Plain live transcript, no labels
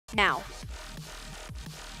now.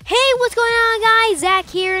 Hey, what's going on, guys? Zach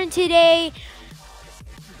here, and today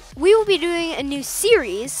we will be doing a new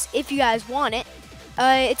series, if you guys want it.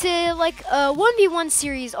 It's a 1v1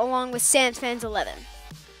 series along with sansfanz11.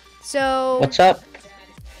 So what's up?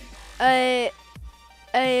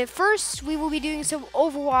 First we will be doing some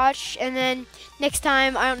Overwatch, and then next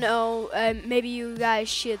time, I don't know, maybe you guys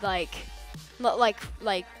should like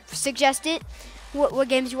suggest it. What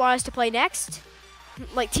games you want us to play next?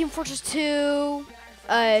 Like Team Fortress 2,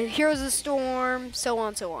 Heroes of the Storm, so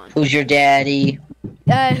on, so on. Who's your daddy?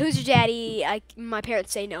 Who's your daddy? My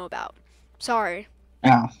parents say no about. Sorry.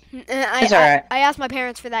 Oh, it's alright. I asked my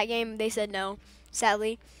parents for that game. They said no,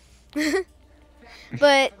 sadly.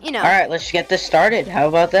 But, you know. Alright, let's get this started. How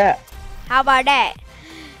about that? How about that?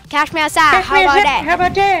 Cash me outside. How about that? How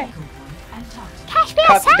about that? Cash me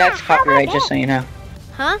outside. That's copyright, just so you know.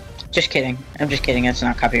 Huh? Just kidding. I'm just kidding. It's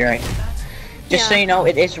not copyright. Just so you know,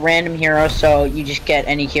 it is random hero, so you just get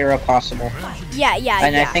any hero possible. Yeah.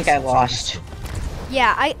 And I think I lost.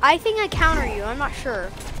 Yeah, I think I counter you. I'm not sure.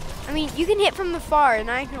 I mean, you can hit from afar, and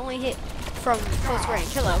I can only hit from close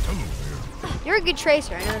range. Hello. You're a good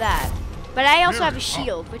tracer, I know that. But I also have a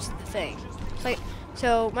shield, which is the thing.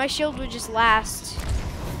 So my shield would just last,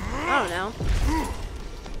 I don't know,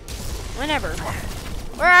 whenever.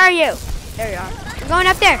 Where are you? There you are. I'm going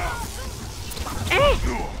up there.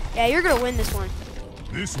 Yeah, you're gonna win this one.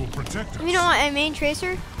 This will protect us. You know what? I main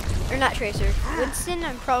tracer, or not tracer, Winston.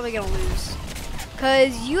 I'm probably gonna lose,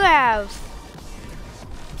 cause you have.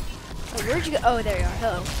 Oh, where'd you go? Oh, there you are.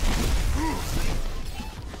 Hello.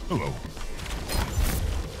 Hello.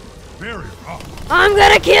 Barrier up. I'm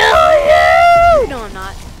gonna kill you! No, I'm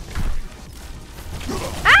not.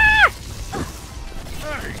 Ah!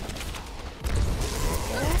 Hey.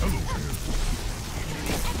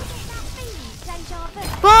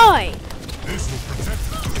 Boy! This will protect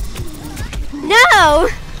us. No!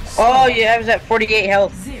 Oh, yeah, I was at 48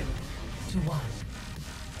 health. 0 to 1.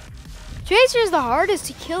 Tracer is the hardest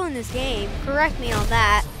to kill in this game. Correct me on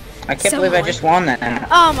that. I can't believe I just won that.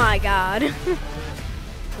 Oh my god.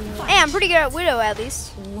 Hey, I'm pretty good at Widow, at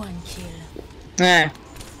least. 1 kill. Eh.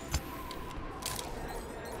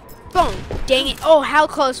 Boom. Dang it. Oh, how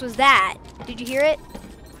close was that? Did you hear it?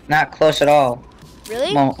 Not close at all.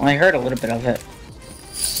 Really? Well, I heard a little bit of it.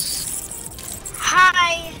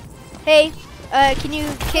 Hi. Hey, can you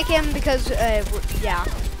kick him because, yeah.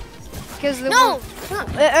 Because the No.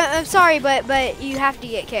 I'm sorry, but you have to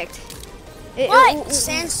get kicked. What?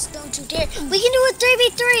 Sans, don't you dare. We can do a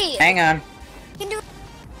 3v3. Hang on. We can do it.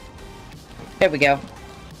 Here we go.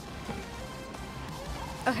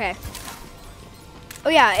 Okay. Oh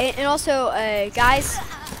yeah, and also, guys,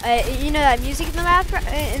 you know that music in the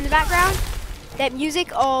background? That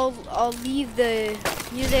music, I'll leave the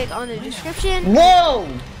music on the description. Whoa!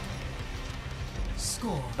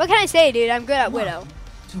 Score What can I say, dude? I'm good at Widow.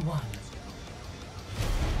 2 to 1.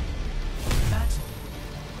 Battle.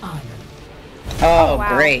 Honor. Oh,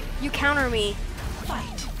 Wow. great. You counter me.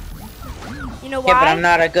 Fight. You know why? Yeah, but I'm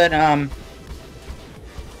not a good,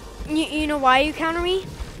 You know why you counter me?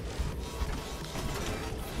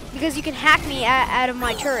 Because you can hack me out of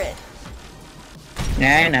my turret.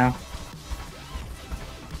 Yeah, I know.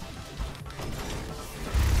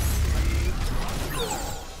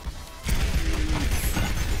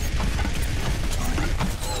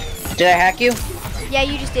 Did I hack you? Yeah,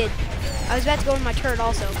 you just did. I was about to go in my turret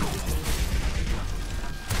also.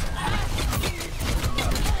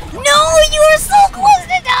 No, you were so close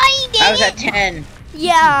to dying, dang I was it. at 10.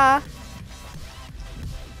 Yeah.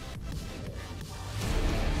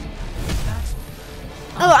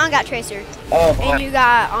 Oh, I got Tracer. Oh, boy. And you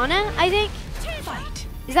got Ana, I think? Fight.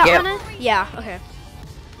 Is that Yep. Ana? Yeah, okay.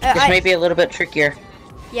 This may be a little bit trickier.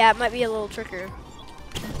 Yeah, it might be a little trickier.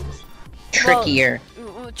 Trickier.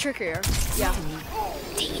 Trickier, yeah.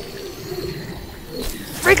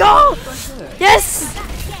 Rico! Yes!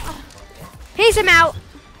 Pace him out.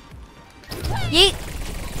 Yeet.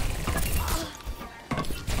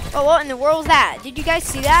 Oh, what in the world was that? Did you guys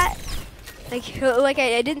see that? Like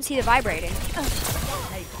I didn't see the vibrating.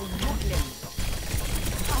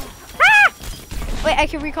 Ah! Wait, I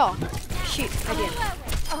can recall. Shoot, I did.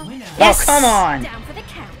 Yes! Oh, come on. Down for the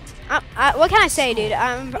count. What can I say, dude?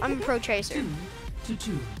 I'm a pro tracer. 2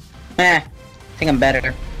 to 2. Eh, I think I'm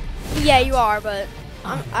better. Yeah, you are, but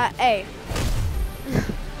hey.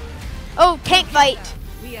 Oh, tank fight.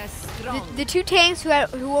 We are strong. The two tanks who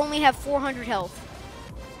only have 400 health.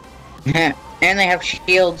 And they have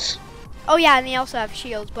shields. Oh yeah, and they also have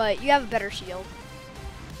shields, but you have a better shield.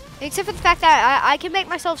 Except for the fact that I can make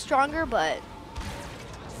myself stronger, but...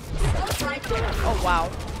 Oh, wow.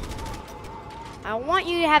 I want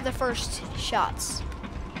you to have the first shots.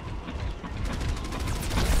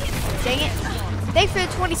 Dang it. Thanks for the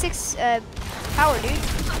 26 power, dude.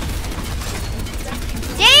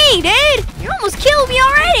 Dang, dude! You almost killed me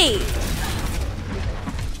already!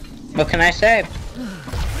 What can I say?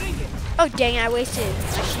 Oh, dang it, I wasted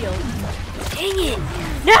my shield. Dang it!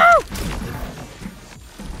 No!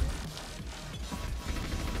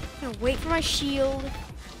 I'm gonna wait for my shield.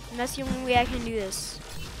 And that's the only way I can do this.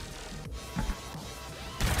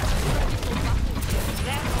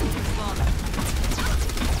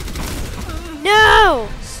 No!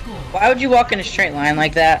 Why would you walk in a straight line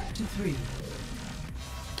like that?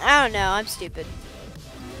 I don't know, I'm stupid.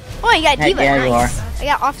 Oh, you got Heck Diva, yeah, nice. you are. I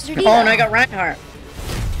got Officer Diva. Oh, and I got Reinhardt.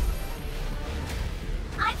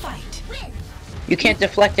 I fight. You can't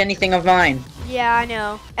deflect anything of mine. Yeah, I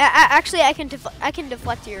know. Actually, I can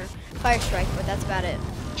deflect your fire strike, but that's about it.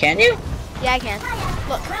 Can you? Yeah, I can.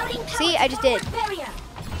 Look, see, I just did.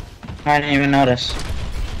 I didn't even notice.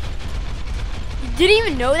 You didn't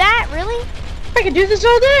even know that, really? I could do this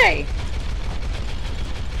all day.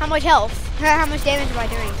 How much health? How much damage am I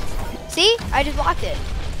doing? See, I just blocked it.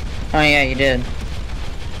 Oh yeah, you did.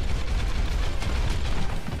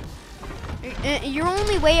 Your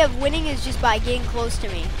only way of winning is just by getting close to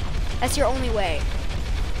me. That's your only way.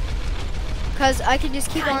 Because I can just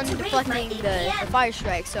keep on deflecting the fire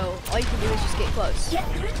strike, so all you can do is just get close.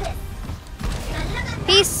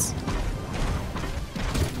 Peace!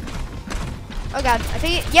 Oh god, I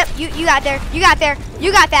think it, yep, you got there, you got there,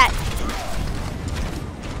 you got that!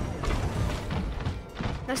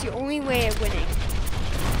 That's your only way of winning.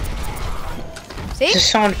 See? This is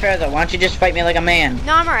so unfair though. Why don't you just fight me like a man?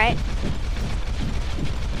 No, I'm alright.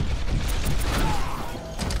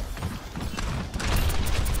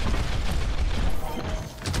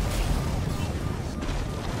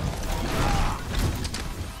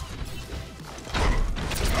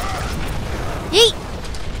 Yeet!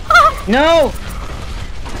 Ah! No!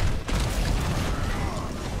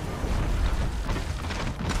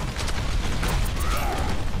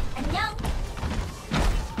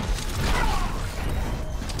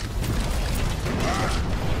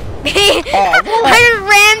 I just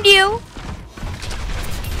rammed you!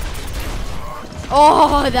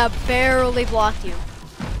 Oh, that barely blocked you.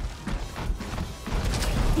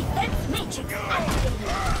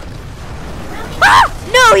 Ah!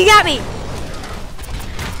 No, he got me!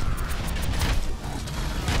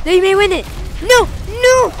 No, you may win it. No,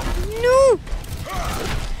 no, no.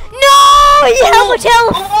 No! How much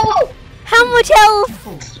health? How much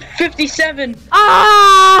health? 57.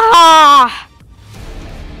 Ah!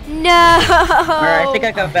 No. Alright, I think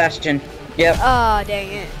I got Bastion. Yep. Oh,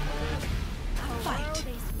 dang it.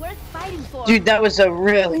 Dude, that was a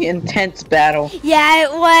really intense battle. Yeah,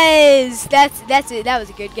 it was. That's it. That was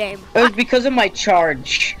a good game. It was because of my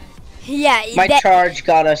charge. Yeah. My charge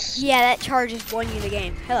got us. Yeah, that charge just won you the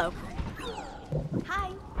game. Hello. Hi.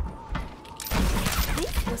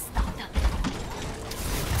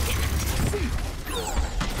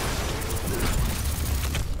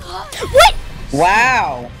 What?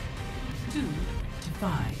 Wow. 2 to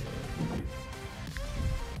 5.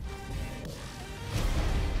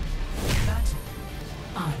 Battle.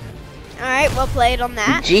 Honor. All right, well played on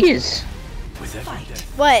that. Jeez. With every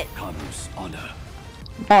death What? comes honor.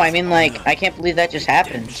 Oh, I mean, like, I can't believe that just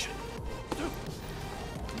happened.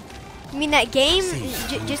 You mean that game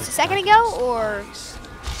just a second ago, or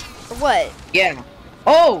what? Yeah.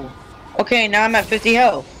 Oh! Okay, now I'm at 50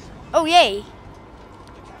 health. Oh, yay.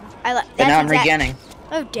 But now I'm regenning.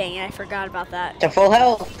 Oh, dang it, I forgot about that. To full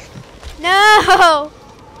health. No!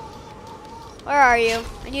 Where are you?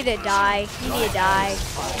 I need to die. You need to die.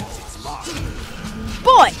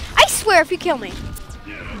 Boy, I swear if you kill me.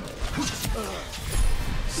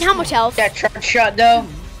 How much health? That charge shot, though.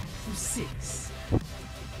 6.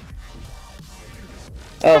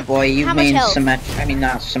 Oh boy, you How much mean health? Symmetra. I mean,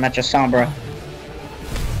 not Symmetra, Sombra.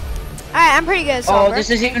 Alright, I'm pretty good at Oh, Sombra. this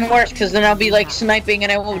is even worse, because then I'll be, like, sniping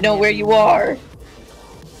and I won't know where you are.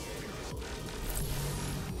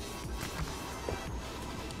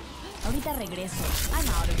 Ahorita regreso. I'm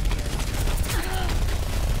out of here.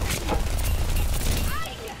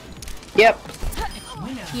 Yep,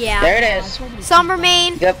 Yeah. there it is. Sombra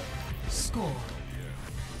main. Yep. Score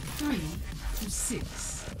 3 to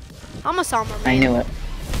 6. I'm a Sombra I main. knew it.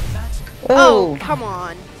 Oh, Oh. come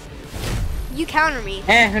on. You counter me.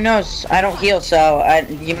 Who knows? I don't heal, so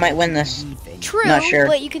you might win this. True, Not sure.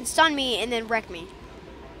 but you can stun me and then wreck me.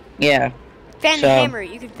 Yeah. Fan So- the hammer.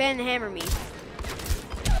 You can fan the hammer me.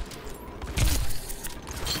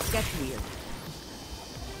 Get weird.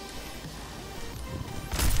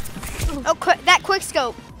 Oh, that quick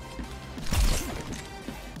scope.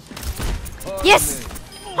 Yes!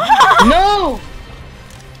 No!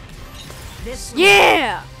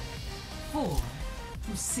 Yeah! 4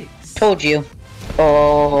 to 6. Told you.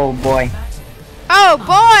 Oh boy. Oh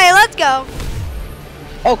boy, let's go.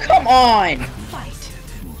 Oh, come on! Fight.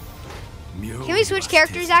 Can we switch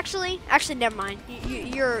characters actually? Actually, never mind.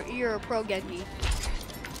 You're a pro Genji.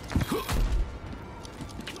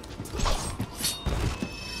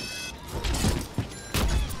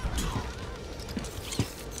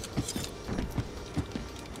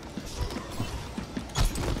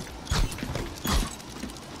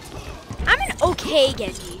 I'm an okay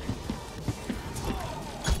Genji.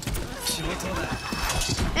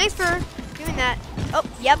 Thanks for doing that. Oh,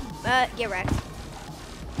 yep. Get wrecked.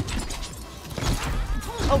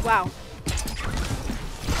 Oh, wow.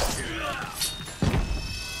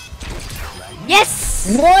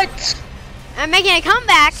 Yes! What? I'm making a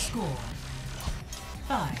comeback. Score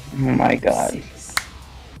 5 Oh my god. 6.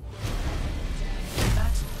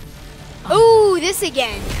 Ooh, this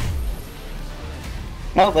again.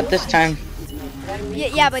 Oh, but this time.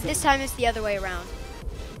 Yeah, but this time it's the other way around.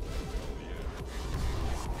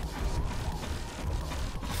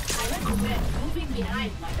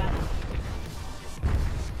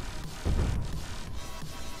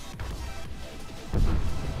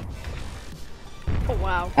 Oh,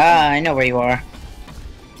 wow. Ah, I know where you are.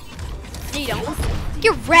 No, you don't.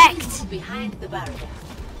 You're wrecked. Behind the barrier.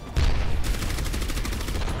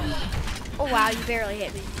 Oh, wow, you barely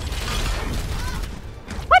hit me.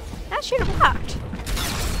 What? That should have worked.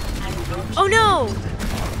 Oh, no.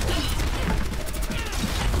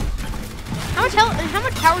 How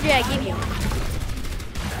much power did I give you?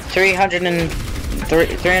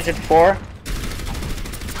 304?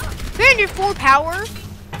 304 power?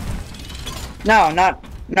 No,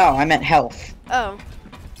 I meant health. Oh.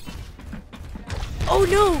 Oh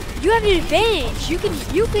no, you have an advantage. You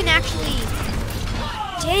can actually.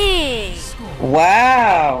 Dang. Score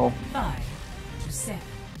Wow. 5 to 7.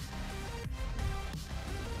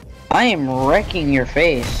 I am wrecking your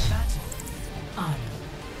face. Honor.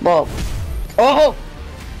 Well, oh,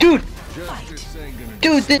 dude, Fight.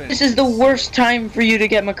 dude, this is the worst time for you to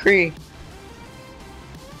get McCree.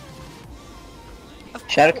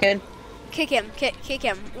 Shadow Kid? Kick him. Kick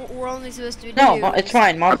him. We're only supposed to do. No, it's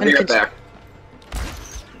fine. I'll be Mothman right can. back.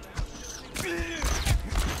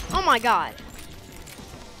 Oh my god.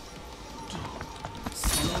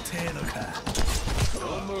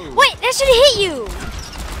 Wait, that should have hit you.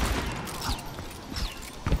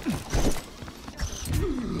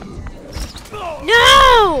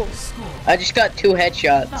 No! Score I just got 2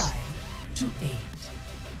 headshots. 5 to 8.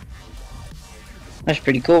 That's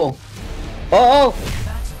pretty cool. Oh,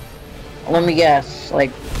 let me guess.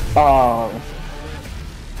 Like, oh,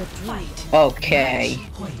 Fight. okay.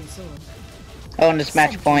 Point. Oh, and it's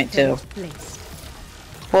match point too.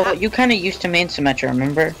 Well, you kind of used to main Symmetra,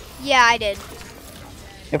 remember? Yeah, I did.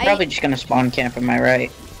 You're probably just gonna spawn camp, am I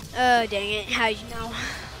right? Oh, dang it. How'd you know?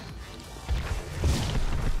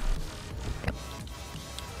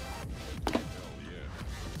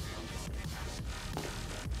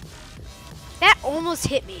 That almost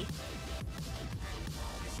hit me.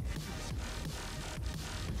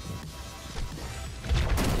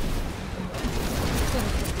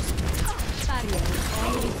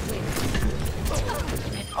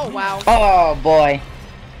 Oh, wow. Oh boy.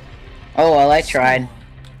 Oh well, I tried.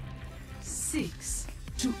 6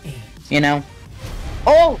 to 8. You know.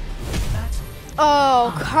 Oh.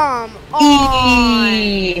 Oh, come on.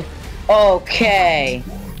 E. Okay.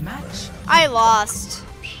 Match. I lost.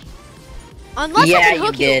 Unless Yeah, I can you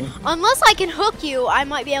hook did. Unless I can hook you, I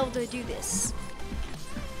might be able to do this.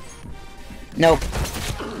 Nope.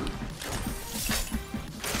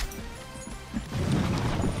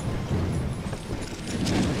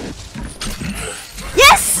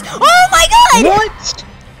 Yes! Oh my god! What?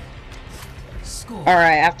 Score All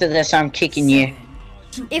right. After this, I'm kicking you.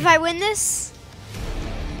 to If I win this,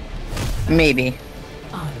 Maybe.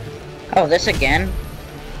 honor. Oh, this again?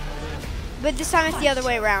 but this time it's the other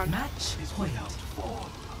way around. Match point.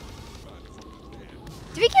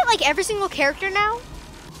 Did we get like every single character now?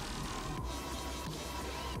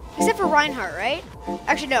 Except for Reinhardt, right?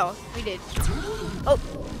 Actually, no, we did. Oh,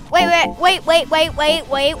 wait,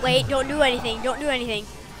 don't do anything, don't do anything.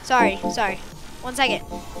 Sorry. 1 second.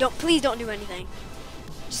 Please don't do anything.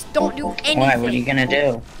 Just don't do anything. Why? What are you gonna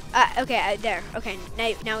do? Okay, there. Okay,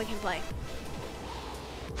 now we can play.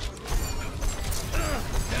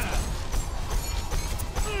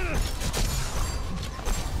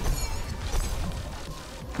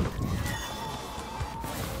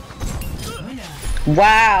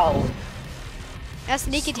 Wow. That's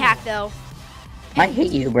sneak attack though. I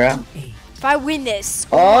hate you, bro. 8. If I win this.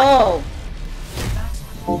 Oh!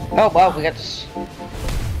 Oh, wow, we got this.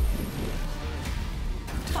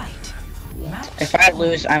 Fight. Match. If I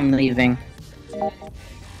lose, I'm leaving.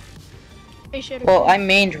 Hey, Shadow Well, Kid. I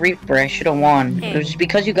mained Reaper. I should have won. It was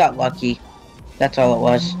because you got lucky. That's all it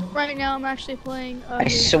was. Right now, I'm actually playing. I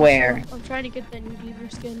swear. I'm trying to get that new beaver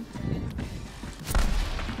skin.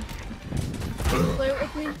 Play it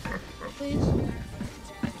with me, please.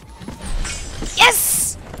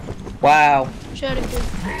 Yes! Wow. Shadow Kid.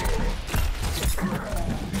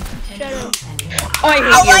 Shadow. Oh, I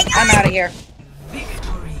hate you. I'm out of here.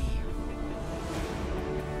 Victory.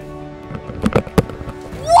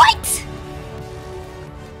 What?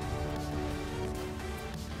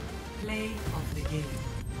 Play of the game.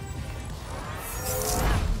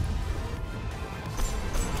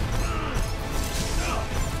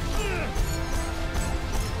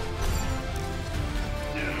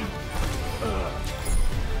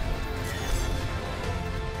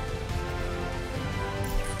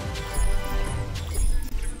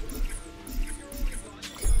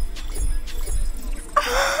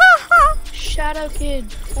 Shadow Kid.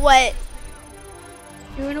 What?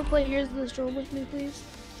 You wanna play Here's the Storm with me, please?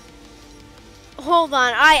 Hold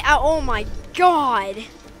on. Oh my god.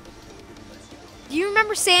 Do you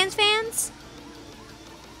remember sansfanz?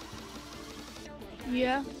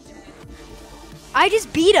 Yeah. I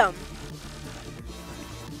just beat him.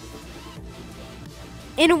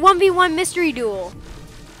 In a 1v1 mystery duel.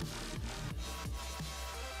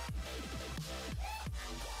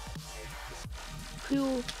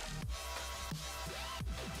 Cool.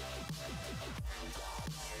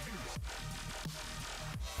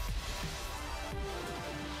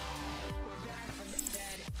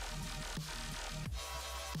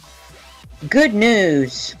 Good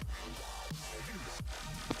news.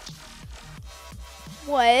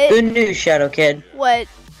 What? Good news, Shadow Kid. What?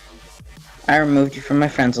 I removed you from my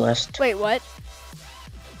friends list. Wait, what?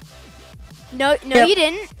 No, Yep. you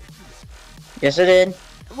didn't. Yes, I did.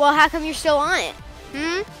 Well, how come you're still on it?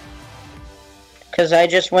 Hmm? Because I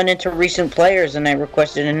just went into recent players and I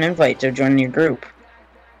requested an invite to join your group.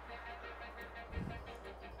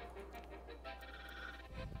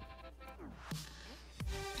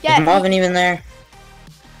 Yeah. Is Marvin even there?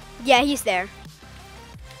 Yeah, he's there.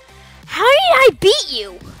 How did I beat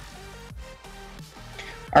you?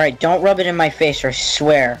 Alright, don't rub it in my face or I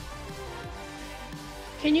swear.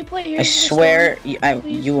 Can you play Here's I the swear Storm?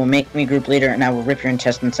 Please? you will make me group leader and I will rip your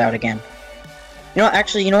intestines out again. You know what,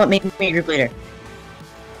 actually, you know what? Make me group leader.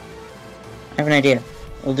 I have an idea.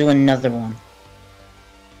 We'll do another one.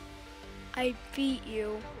 I beat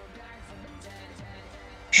you.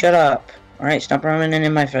 Shut up. Alright, stop rubbing it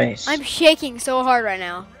in my face. I'm shaking so hard right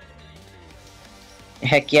now.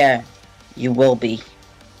 Heck yeah, you will be.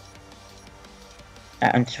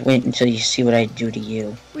 Wait until you see what I do to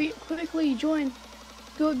you. Wait, quickly join.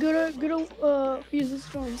 Go to Here's the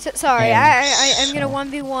Storm. Sorry, And I'm gonna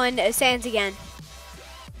 1v1 Sans again.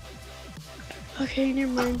 Okay,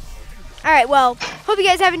 never mind. Alright, well, hope you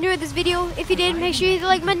guys have enjoyed this video. If you did, make sure you hit the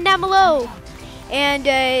like button down below.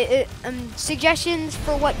 And suggestions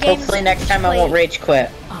for what games. Hopefully next time I play. won't rage quit.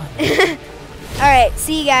 Alright,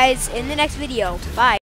 see you guys in the next video. Bye.